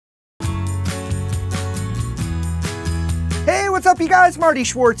what's up you guys? Marty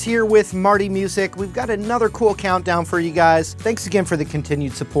Schwartz here with Marty Music. We've got another cool countdown for you guys. Thanks again for the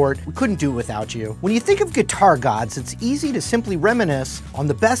continued support. We couldn't do it without you. When you think of guitar gods, it's easy to simply reminisce on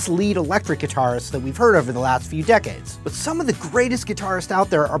the best lead electric guitarists that we've heard over the last few decades. But some of the greatest guitarists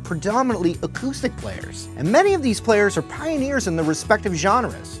out there are predominantly acoustic players. And many of these players are pioneers in their respective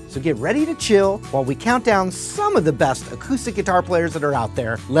genres. So get ready to chill while we count down some of the best acoustic guitar players that are out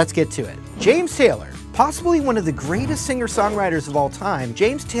there. Let's get to it. James Taylor. Possibly one of the greatest singer-songwriters of all time,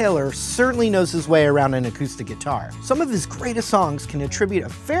 James Taylor certainly knows his way around an acoustic guitar. Some of his greatest songs can attribute a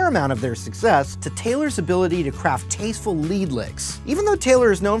fair amount of their success to Taylor's ability to craft tasteful lead licks. Even though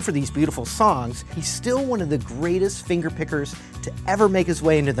Taylor is known for these beautiful songs, he's still one of the greatest fingerpickers to ever make his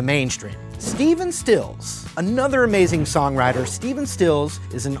way into the mainstream. Stephen Stills. Another amazing songwriter, Stephen Stills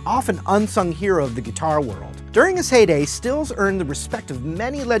is an often unsung hero of the guitar world. During his heyday, Stills earned the respect of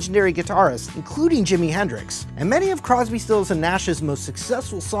many legendary guitarists, including Jimi Hendrix, and many of Crosby, Stills and Nash's most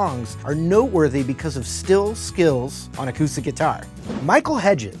successful songs are noteworthy because of Stills' skills on acoustic guitar. Michael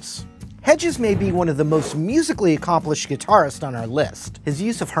Hedges. Hedges may be one of the most musically accomplished guitarists on our list. His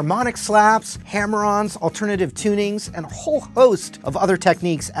use of harmonic slaps, hammer-ons, alternative tunings, and a whole host of other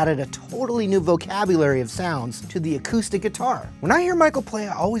techniques added a totally new vocabulary of sounds to the acoustic guitar. When I hear Michael play,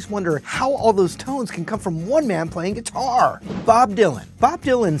 I always wonder how all those tones can come from one man playing guitar. Bob Dylan. Bob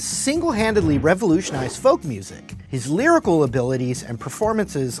Dylan single-handedly revolutionized folk music. His lyrical abilities and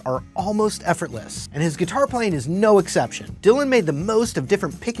performances are almost effortless, and his guitar playing is no exception. Dylan made the most of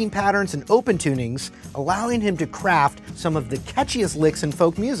different picking patterns and open tunings, allowing him to craft some of the catchiest licks in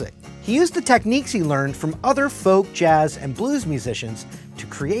folk music. He used the techniques he learned from other folk, jazz, and blues musicians to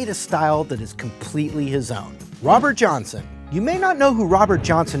create a style that is completely his own. Robert Johnson. You may not know who Robert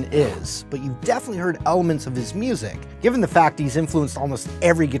Johnson is, but you've definitely heard elements of his music, given the fact he's influenced almost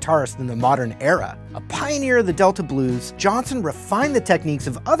every guitarist in the modern era. A pioneer of the Delta blues, Johnson refined the techniques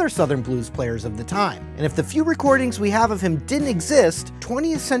of other Southern blues players of the time. And if the few recordings we have of him didn't exist,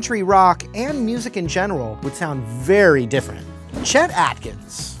 20th century rock and music in general would sound very different. Chet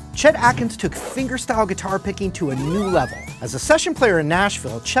Atkins. Chet Atkins took fingerstyle guitar picking to a new level. As a session player in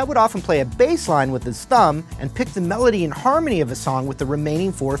Nashville, Chet would often play a bass line with his thumb and pick the melody and harmony of a song with the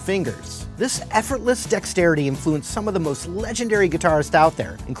remaining 4 fingers. This effortless dexterity influenced some of the most legendary guitarists out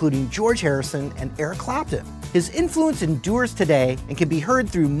there, including George Harrison and Eric Clapton. His influence endures today and can be heard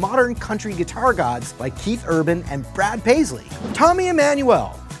through modern country guitar gods like Keith Urban and Brad Paisley. Tommy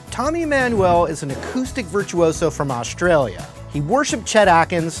Emmanuel. Tommy Emmanuel is an acoustic virtuoso from Australia. He worshipped Chet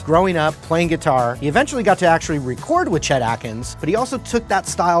Atkins growing up playing guitar. He eventually got to actually record with Chet Atkins, but he also took that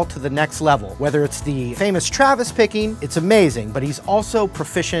style to the next level. Whether it's the famous Travis picking, it's amazing, but he's also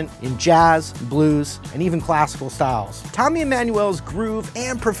proficient in jazz, blues, and even classical styles. Tommy Emmanuel's groove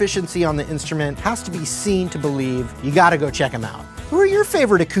and proficiency on the instrument has to be seen to believe. You gotta go check him out. Who are your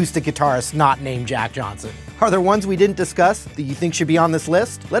favorite acoustic guitarists not named Jack Johnson? Are there ones we didn't discuss that you think should be on this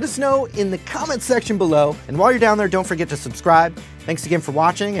list? Let us know in the comments section below. And while you're down there, don't forget to subscribe. Thanks again for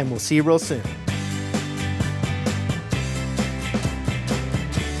watching, and we'll see you real soon.